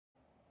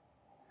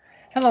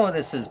Hello,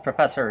 this is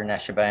Professor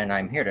Neshyba, and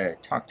I'm here to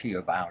talk to you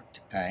about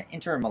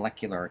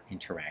intermolecular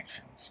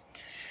interactions.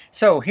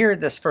 So here,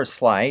 this first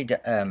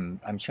slide,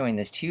 I'm showing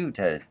this to you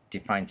to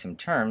define some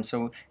terms.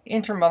 So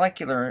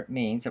intermolecular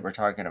means that we're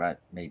talking about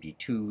maybe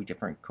two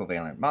different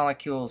covalent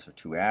molecules, or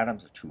two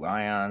atoms, or two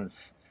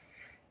ions.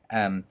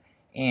 And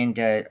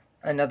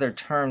another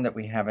term that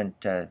we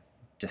haven't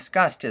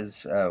discussed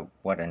is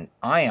what an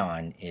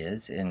ion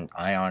is. An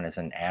ion is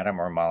an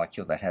atom or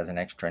molecule that has an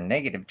extra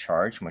negative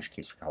charge, in which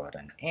case we call it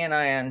an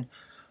anion,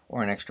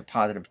 or an extra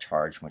positive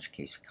charge, in which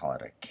case we call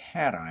it a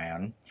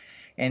cation.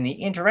 And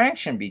the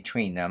interaction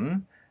between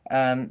them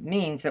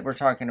means that we're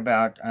talking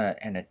about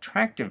an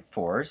attractive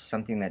force,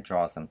 something that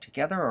draws them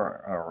together,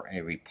 or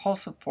a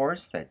repulsive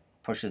force that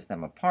pushes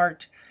them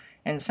apart,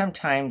 and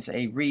sometimes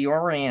a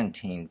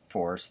reorienting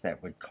force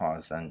that would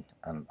cause a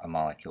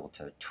molecule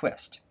to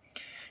twist.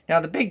 Now,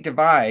 the big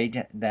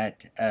divide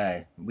that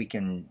we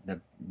can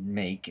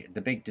make, the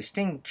big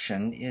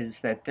distinction, is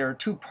that there are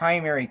two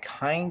primary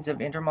kinds of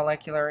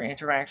intermolecular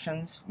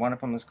interactions. One of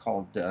them is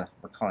called,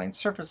 we're calling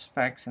surface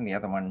effects, and the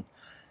other one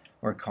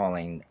we're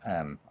calling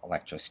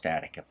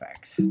electrostatic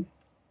effects.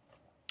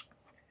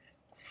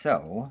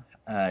 So,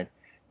 the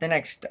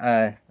next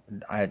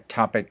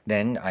topic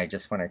then, I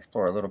just want to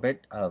explore a little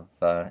bit of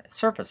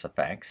surface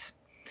effects.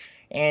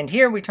 And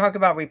here we talk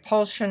about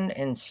repulsion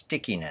and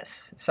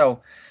stickiness.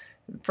 So,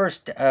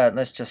 first,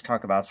 let's just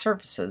talk about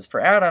surfaces. For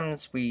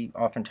atoms, we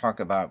often talk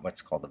about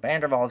what's called the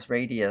van der Waals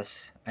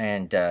radius,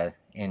 and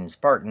in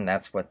Spartan,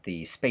 that's what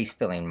the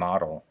space-filling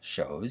model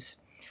shows.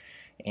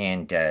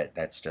 And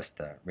that's just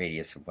the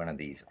radius of one of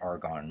these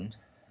argon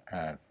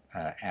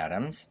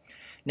atoms.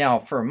 Now,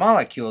 for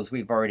molecules,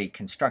 we've already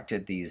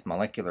constructed these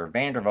molecular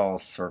van der Waals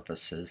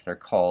surfaces. They're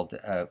called,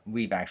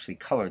 we've actually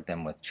colored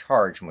them with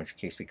charge, in which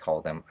case we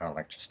call them an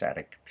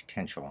electrostatic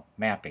potential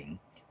mapping.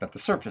 But the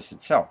surface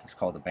itself is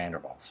called a van der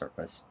Waals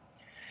surface.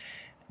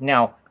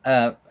 Now,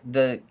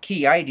 the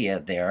key idea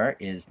there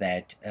is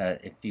that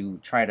if you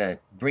try to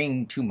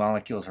bring two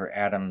molecules or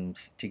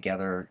atoms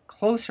together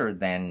closer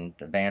than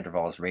the van der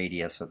Waals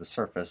radius or the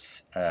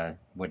surface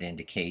would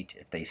indicate,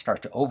 if they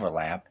start to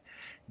overlap,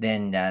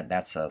 then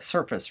that's a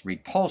surface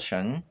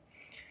repulsion,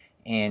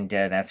 and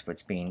that's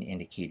what's being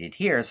indicated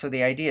here. So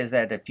the idea is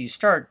that if you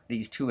start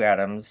these two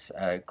atoms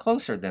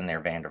closer than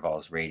their van der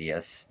Waals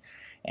radius,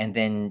 and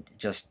then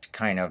just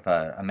kind of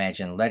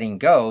imagine letting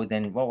go,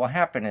 then what will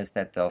happen is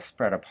that they'll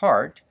spread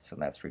apart, so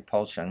that's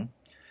repulsion,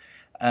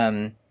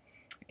 and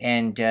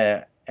then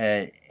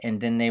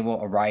they will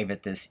arrive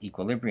at this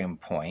equilibrium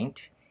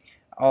point.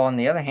 On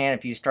the other hand,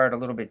 if you start a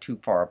little bit too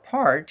far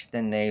apart,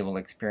 then they will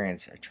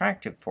experience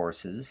attractive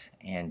forces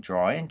and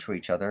draw into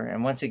each other,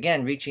 and once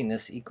again reaching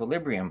this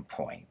equilibrium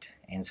point.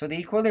 And so the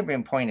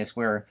equilibrium point is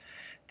where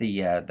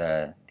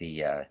the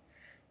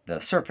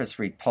surface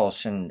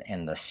repulsion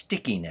and the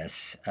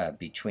stickiness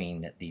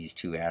between these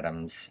two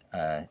atoms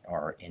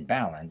are in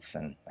balance,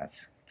 and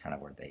that's kind of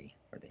where they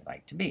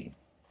like to be.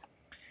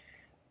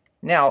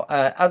 Now,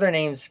 other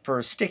names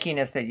for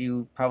stickiness that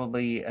you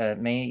probably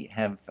may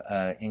have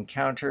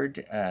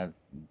encountered,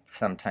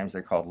 sometimes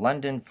they're called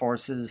London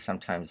forces,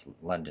 sometimes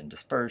London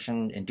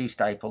dispersion, induced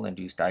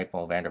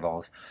dipole, van der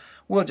Waals.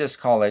 We'll just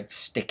call it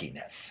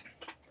stickiness.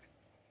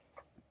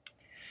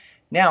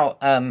 Now,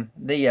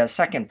 the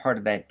second part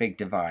of that big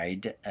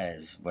divide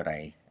is what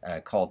I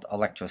called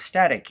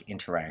electrostatic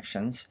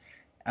interactions.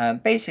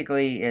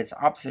 Basically, it's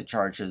opposite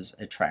charges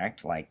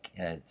attract, like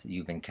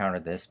you've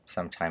encountered this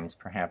sometimes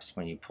perhaps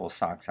when you pull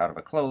socks out of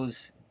a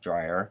clothes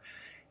dryer.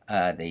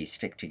 They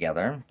stick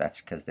together.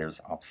 That's because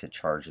there's opposite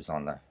charges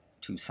on the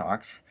two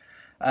socks.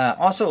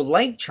 Also,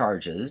 like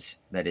charges,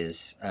 that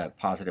is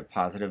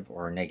positive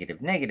or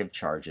negative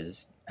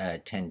charges,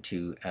 tend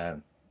to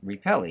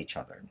repel each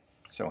other.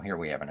 So here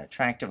we have an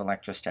attractive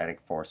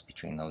electrostatic force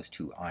between those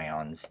two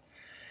ions,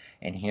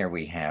 and here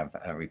we have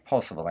a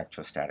repulsive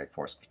electrostatic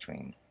force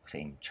between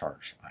same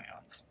charged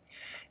ions.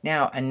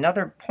 Now,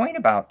 another point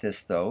about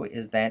this, though,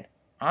 is that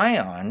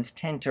ions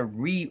tend to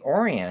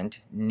reorient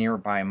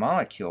nearby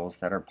molecules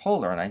that are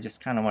polar, and I just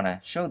kind of want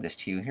to show this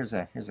to you. Here's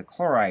a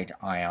chloride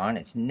ion.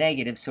 It's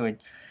negative, so it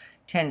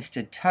tends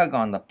to tug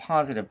on the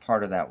positive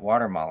part of that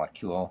water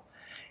molecule.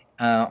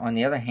 On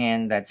the other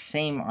hand, that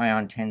same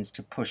ion tends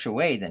to push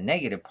away the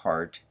negative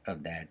part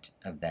of that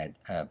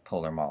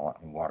polar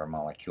water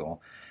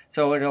molecule.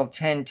 So it'll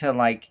tend to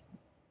like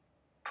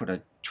put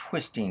a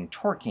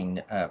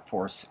torquing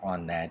force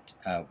on that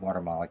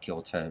water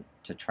molecule to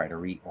try to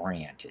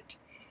reorient it.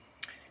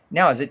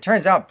 Now, as it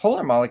turns out,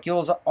 polar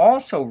molecules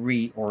also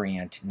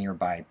reorient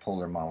nearby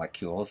polar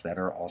molecules that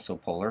are also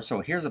polar.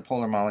 So here's a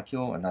polar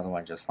molecule, another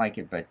one just like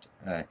it, but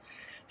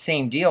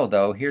same deal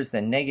though. Here's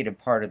the negative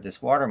part of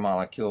this water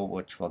molecule,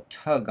 which will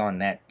tug on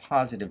that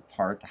positive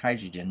part, the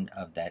hydrogen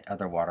of that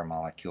other water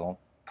molecule,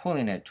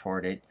 pulling it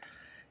toward it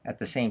at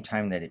the same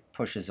time that it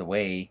pushes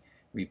away,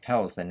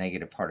 repels the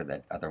negative part of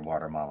that other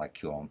water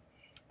molecule.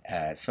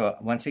 So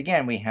once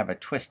again, we have a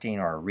twisting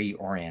or a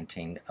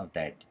reorienting of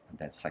that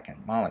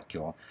second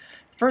molecule.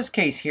 The first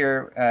case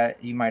here,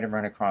 you might have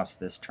run across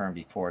this term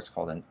before. It's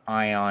called an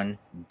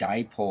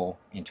ion-dipole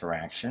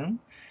interaction.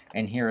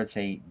 And here it's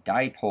a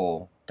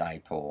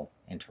dipole-dipole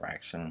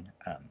interaction.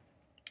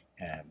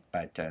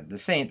 But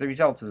the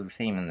result is the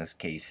same in this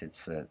case.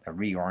 It's a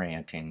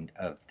reorienting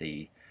of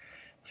the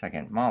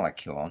second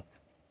molecule.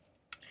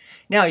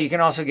 Now, you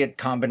can also get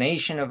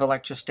combination of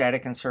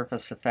electrostatic and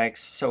surface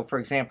effects. So, for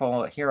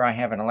example, here I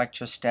have an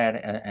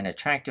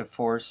attractive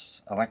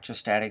force,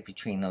 electrostatic,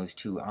 between those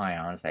two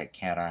ions, that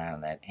cation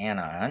and that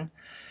anion.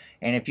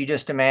 And if you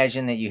just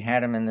imagine that you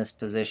had them in this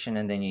position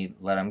and then you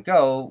let them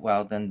go,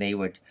 well, then they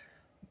would,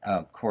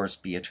 of course,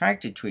 be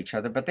attracted to each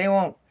other, but they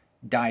won't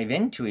dive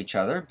into each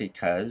other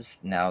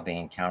because now they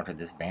encounter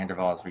this van der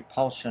Waals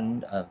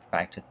repulsion of the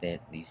fact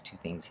that these two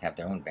things have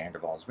their own van der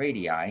Waals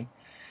radii.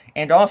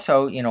 And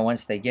also,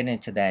 once they get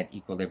into that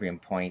equilibrium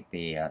point,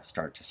 they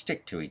start to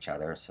stick to each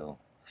other. So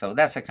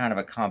that's a kind of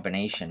a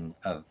combination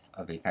of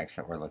effects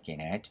that we're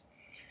looking at.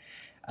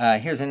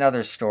 Here's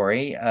another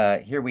story.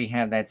 Here we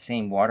have that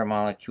same water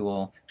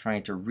molecule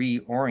trying to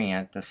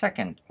reorient the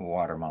second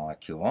water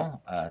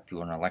molecule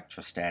through an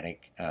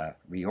electrostatic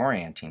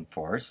reorienting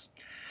force.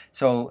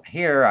 So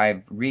here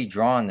I've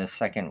redrawn this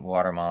second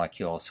water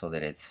molecule so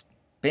that it's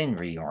been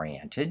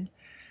reoriented.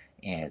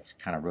 And it's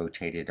kind of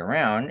rotated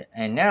around,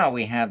 and now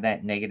we have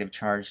that negative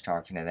charge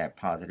talking to that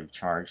positive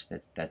charge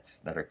that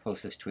are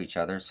closest to each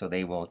other, so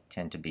they will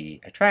tend to be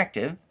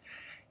attractive,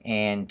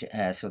 and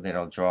so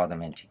that'll draw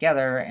them in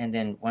together. And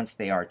then once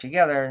they are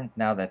together,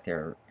 now that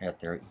they're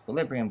at their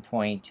equilibrium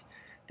point,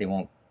 they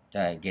won't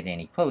get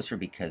any closer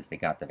because they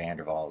got the van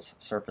der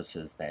Waals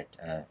surfaces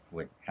that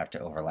would have to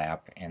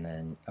overlap, and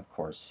then of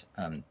course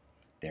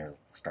they'll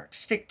start to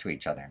stick to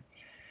each other.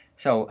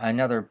 So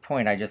another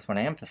point I just want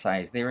to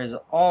emphasize, there is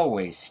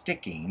always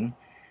sticking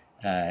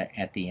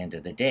at the end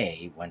of the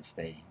day once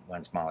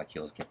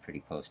molecules get pretty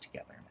close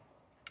together.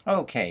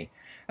 Okay,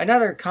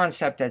 another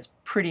concept that's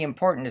pretty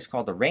important is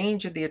called the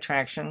range of the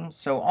attraction.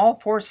 So all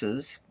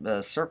forces,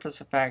 the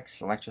surface effects,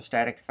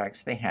 electrostatic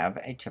effects, they have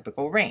a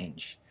typical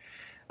range.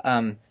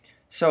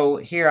 So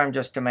here I'm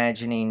just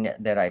imagining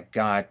that I've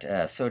got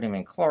sodium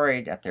and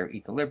chloride at their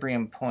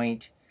equilibrium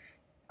point.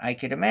 I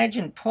could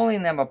imagine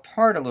pulling them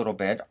apart a little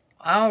bit,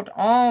 out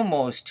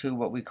almost to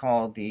what we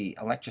call the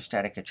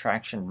electrostatic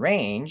attraction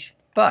range,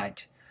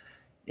 but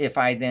if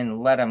I then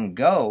let them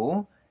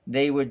go,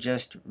 they would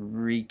just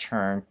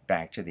return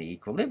back to the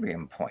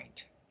equilibrium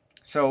point.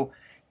 So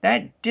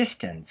that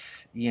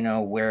distance,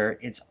 where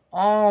it's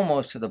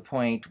almost to the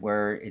point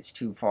where it's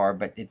too far,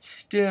 but it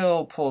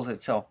still pulls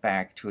itself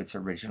back to its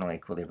original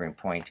equilibrium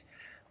point,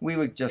 we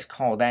would just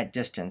call that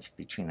distance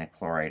between the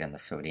chloride and the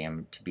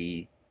sodium to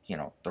be,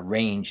 the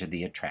range of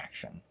the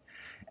attraction.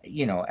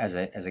 As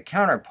a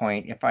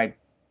counterpoint, if I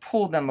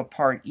pull them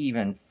apart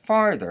even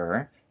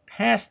farther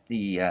past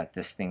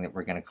this thing that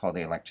we're going to call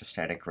the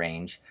electrostatic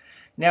range,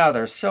 now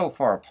they're so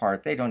far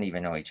apart they don't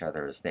even know each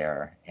other is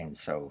there, and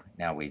so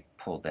now we've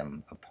pulled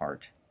them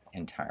apart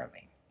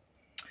entirely.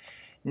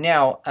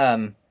 Now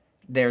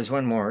there's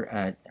one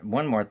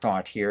more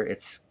thought here.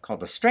 It's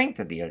called the strength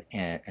of the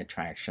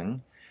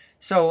attraction.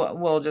 So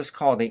we'll just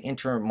call the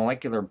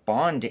intermolecular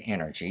bond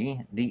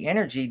energy the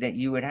energy that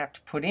you would have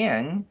to put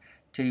in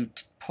to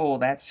pull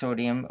that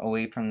sodium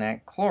away from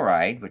that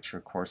chloride, which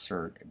of course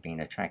are being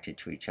attracted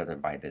to each other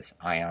by this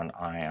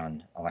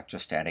ion-ion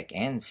electrostatic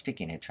and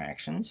sticking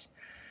attractions.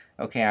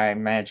 Okay, I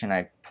imagine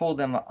I pulled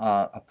them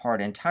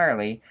apart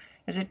entirely.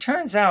 As it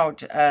turns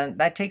out,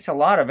 that takes a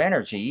lot of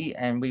energy,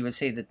 and we would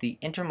say that the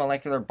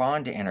intermolecular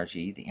bond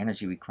energy, the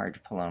energy required to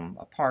pull them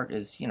apart,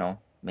 is,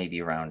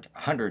 maybe around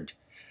 100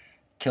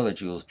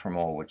 kilojoules per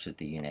mole, which is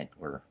the unit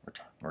we're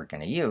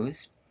going to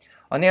use.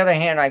 On the other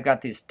hand, I've got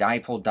these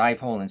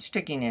dipole-dipole and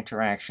sticking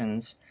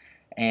interactions,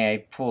 and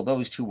I pull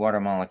those two water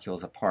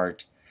molecules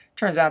apart.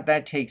 Turns out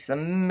that takes a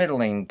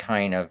middling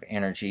kind of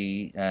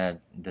energy.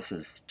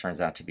 This turns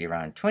out to be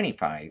around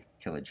 25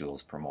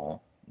 kilojoules per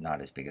mole,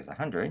 not as big as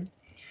 100.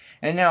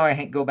 And now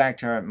I go back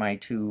to my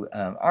two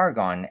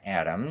argon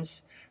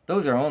atoms.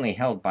 Those are only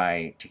held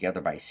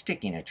together by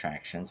sticking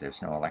attractions.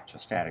 There's no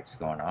electrostatics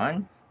going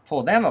on.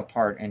 Pull them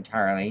apart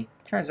entirely.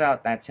 Turns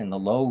out that's in the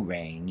low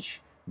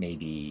range,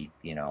 maybe,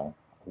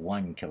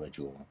 1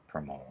 kilojoule per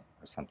mole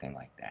or something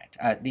like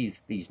that.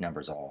 These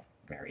numbers all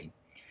vary.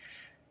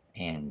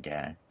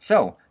 And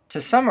so to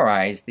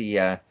summarize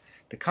the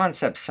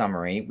concept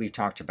summary, we've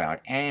talked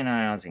about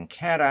anions and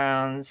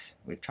cations.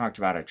 We've talked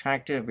about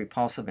attractive,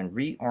 repulsive, and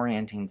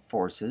reorienting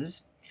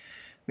forces.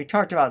 We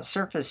talked about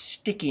surface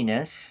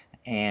stickiness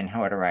and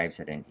how it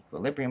arrives at an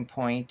equilibrium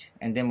point.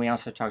 And then we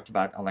also talked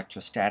about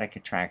electrostatic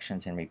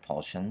attractions and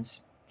repulsions.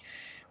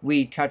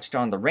 We touched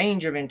on the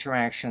range of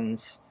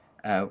interactions,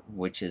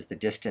 which is the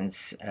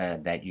distance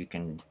that you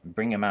can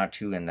bring them out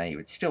to, and they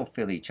would still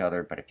feel each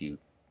other, but if you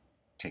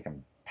take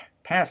them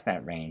past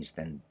that range,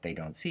 then they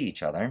don't see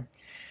each other.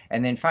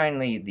 And then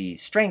finally, the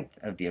strength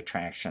of the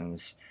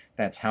attractions,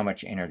 that's how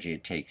much energy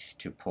it takes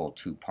to pull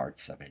two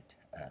parts of it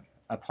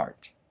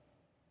apart.